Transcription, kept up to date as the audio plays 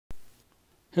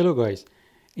Hello guys,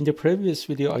 in the previous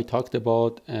video I talked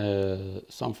about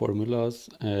some formulas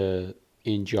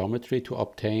in geometry to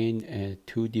obtain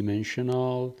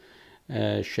two-dimensional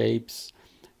shapes,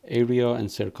 area and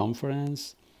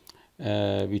circumference,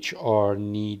 which are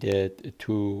needed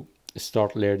to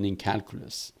start learning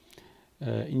calculus.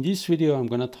 In this video I'm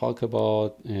going to talk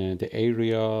about the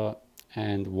area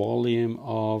and volume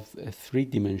of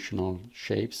three-dimensional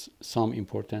shapes, some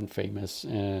important famous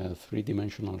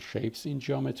three-dimensional shapes in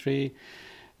geometry,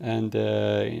 and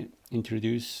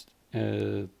introduce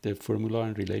the formula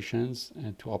and relations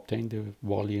to obtain the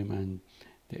volume and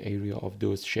the area of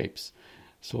those shapes.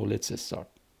 So let's start.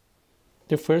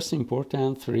 The first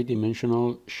important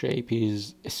three-dimensional shape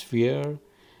is a sphere,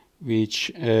 which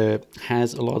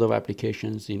has a lot of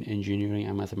applications in engineering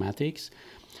and mathematics.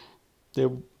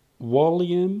 The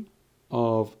volume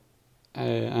of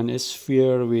an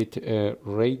sphere with a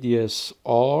radius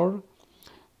r,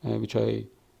 which I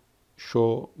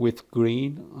show with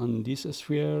green on this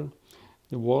sphere,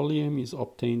 the volume is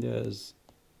obtained as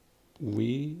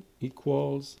V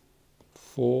equals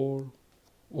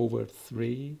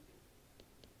 4/3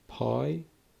 pi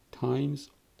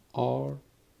times r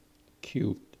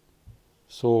cubed.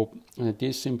 So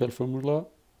this simple formula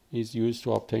is used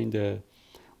to obtain the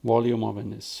volume of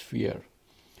a sphere.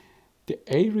 The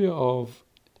area of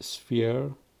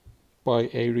sphere, by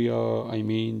area I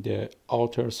mean the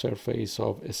outer surface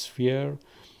of a sphere,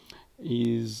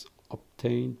 is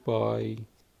obtained by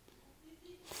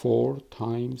 4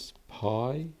 times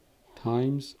pi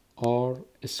times r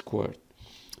squared.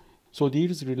 So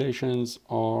these relations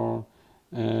are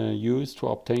used to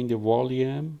obtain the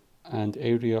volume and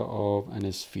area of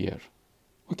a sphere.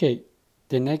 Okay,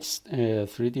 the next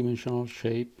three-dimensional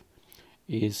shape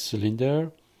is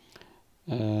cylinder.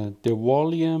 The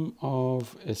volume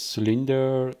of a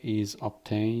cylinder is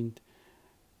obtained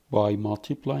by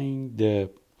multiplying the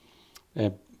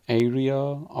area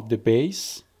of the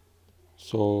base.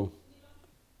 So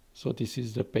this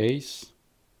is the base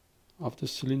of the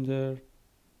cylinder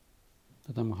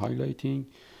that I'm highlighting,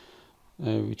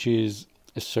 which is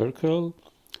a circle.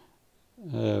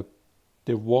 The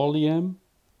volume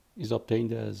is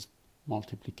obtained as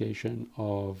multiplication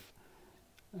of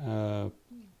the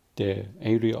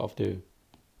area of the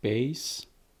base,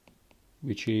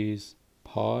 which is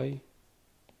pi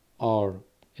r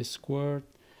squared.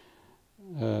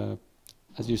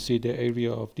 As you see, the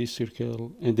area of this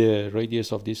circle and the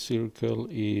radius of this circle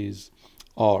is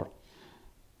r,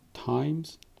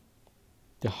 times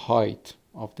the height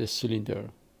of the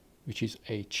cylinder, which is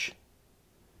h.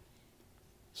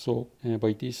 So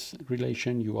by this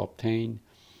relation you obtain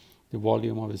the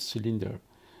volume of a cylinder.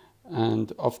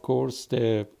 And of course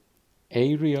the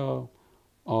area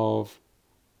of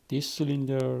this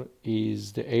cylinder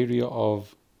is the area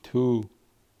of two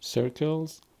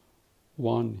circles,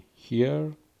 one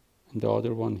here and the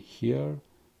other one here.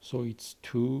 So it's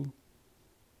two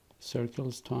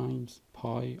circles times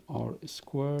pi r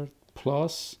squared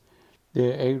plus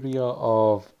the area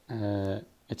of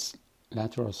its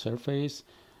lateral surface,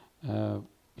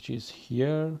 which is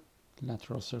here,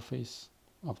 lateral surface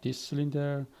of this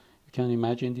cylinder. You can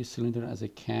imagine this cylinder as a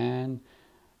can,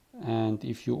 and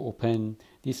if you open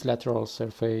this lateral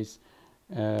surface,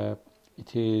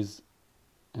 it is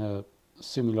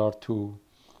similar to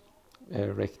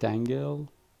a rectangle,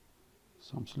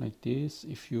 something like this,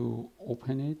 if you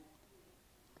open it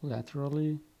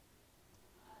laterally.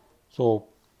 So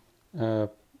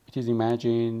it is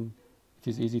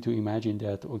easy to imagine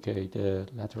that, okay, the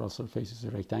lateral surface is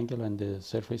a rectangle and the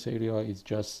surface area is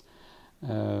just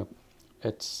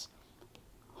its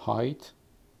height,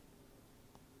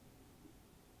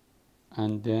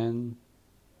 and then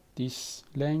this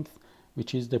length,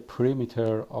 which is the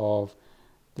perimeter of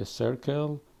the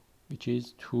circle, which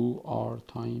is 2r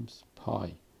times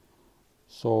pi.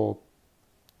 So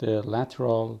the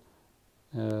lateral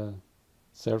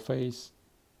surface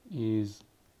is,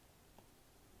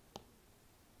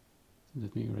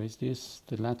 let me erase this,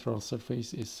 the lateral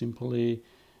surface is simply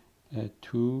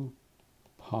 2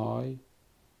 pi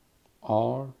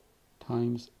r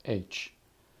times h,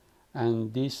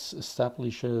 and this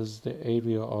establishes the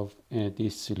area of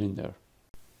this cylinder.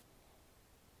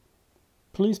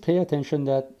 Please pay attention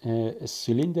that a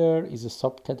cylinder is a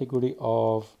subcategory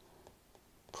of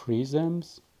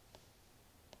prisms.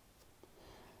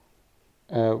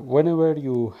 Whenever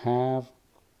you have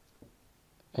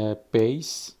a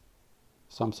base,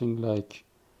 something like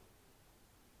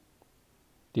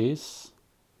this,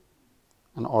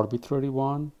 an arbitrary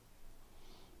one,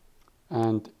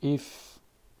 and if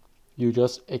you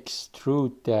just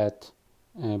extrude that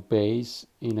base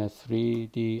in a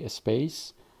 3D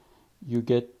space, you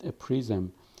get a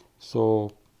prism.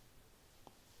 So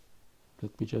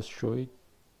let me just show it.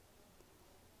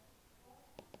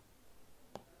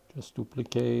 Just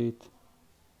duplicate,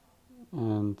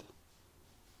 and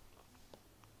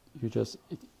you just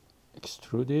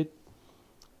extrude it,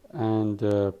 and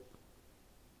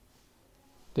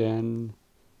then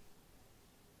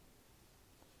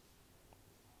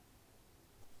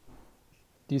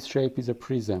this shape is a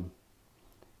prism.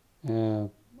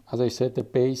 As I said, the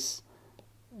base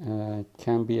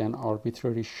can be an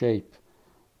arbitrary shape.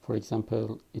 For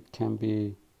example, it can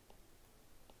be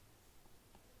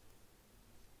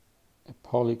a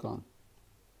polygon,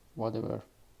 whatever.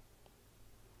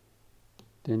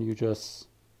 Then you just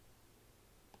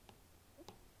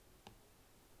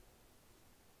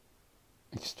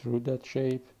extrude that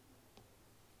shape,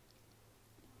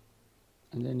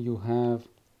 and then you have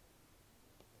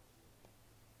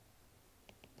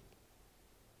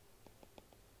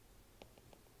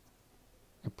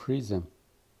a prism.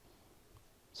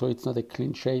 So it's not a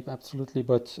clean shape absolutely,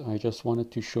 but I just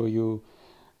wanted to show you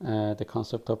the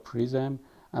concept of prism.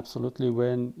 Absolutely,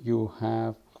 when you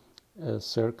have a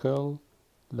circle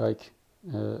like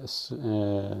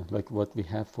what we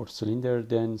have for cylinder,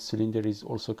 then cylinder is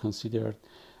also considered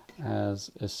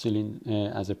as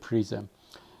a prism.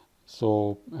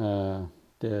 So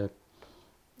the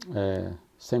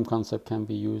same concept can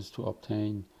be used to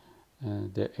obtain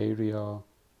the area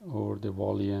or the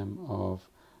volume of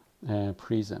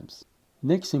prisms.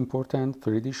 Next important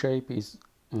 3D shape is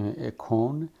a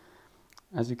cone.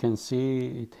 As you can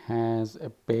see, it has a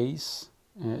base,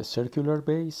 a circular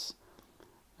base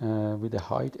with a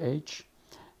height h.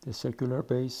 The circular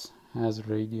base has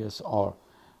radius r.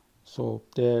 So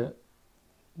the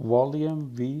volume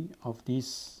V of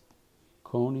this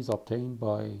cone is obtained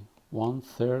by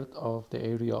 1/3 of the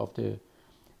area of the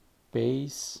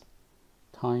base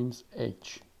times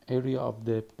h. Area of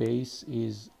the base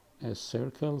is a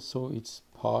circle, so it's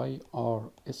pi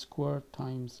r squared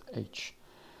times h.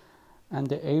 And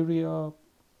the area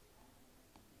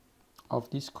of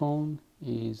this cone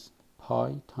is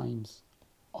pi times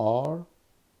r,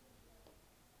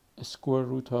 square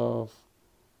root of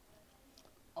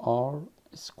r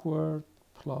squared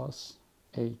plus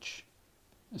h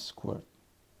squared,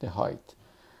 the height.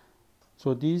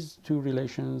 So these two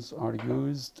relations are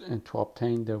used to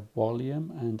obtain the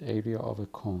volume and area of a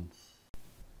cone.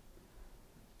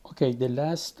 Okay, the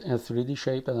last 3D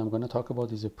shape that I'm going to talk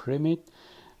about is a pyramid.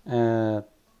 The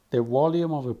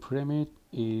volume of a pyramid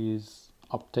is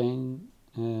obtained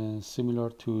similar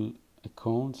to a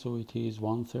cone, so it is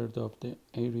 1/3 of the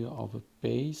area of a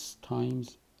base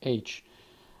times h.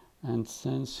 And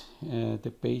since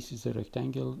the base is a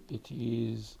rectangle, it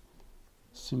is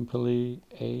simply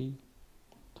a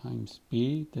times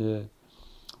b, the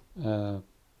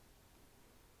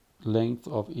length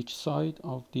of each side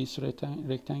of this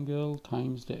rectangle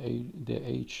times the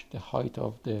h, the height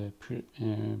of the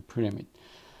pyramid.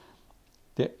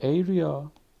 The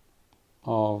area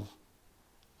of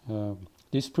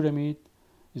this pyramid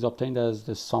is obtained as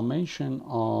the summation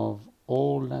of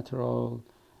all lateral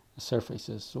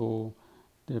surfaces. So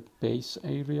the base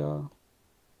area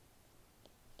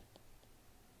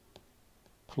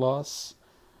plus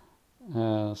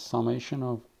summation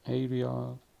of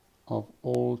area of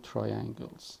all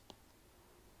triangles.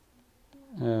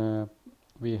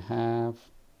 We have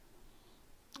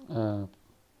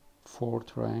 4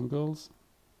 triangles,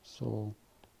 so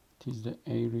it is the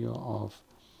area of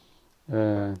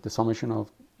the summation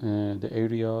of the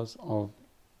areas of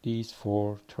these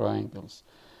 4 triangles.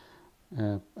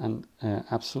 And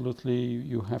absolutely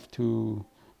you have to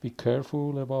be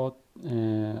careful about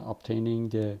obtaining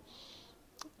the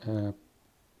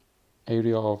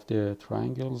area of the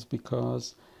triangles,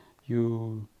 because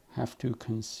you have to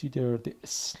consider the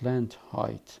slant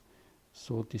height.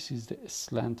 So this is the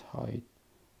slant height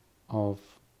of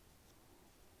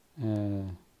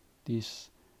this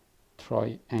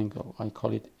triangle. I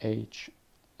call it H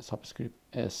subscript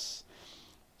S.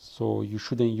 So you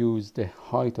shouldn't use the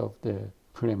height of the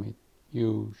pyramid.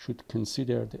 You should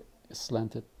consider the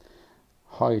slanted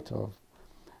height of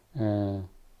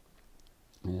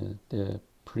the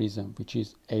prism, which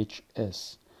is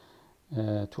HS,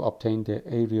 to obtain the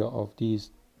area of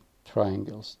these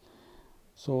triangles.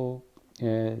 So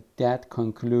that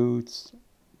concludes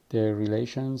the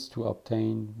relations to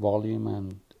obtain volume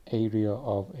and area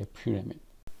of a pyramid.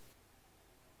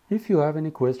 If you have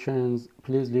any questions,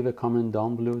 please leave a comment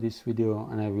down below this video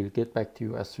and I will get back to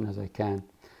you as soon as I can.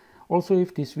 Also,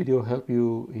 if this video helped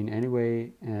you in any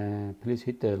way, please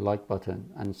hit the like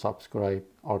button and subscribe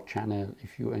our channel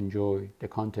if you enjoy the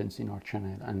contents in our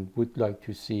channel and would like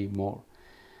to see more.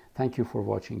 Thank you for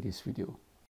watching this video.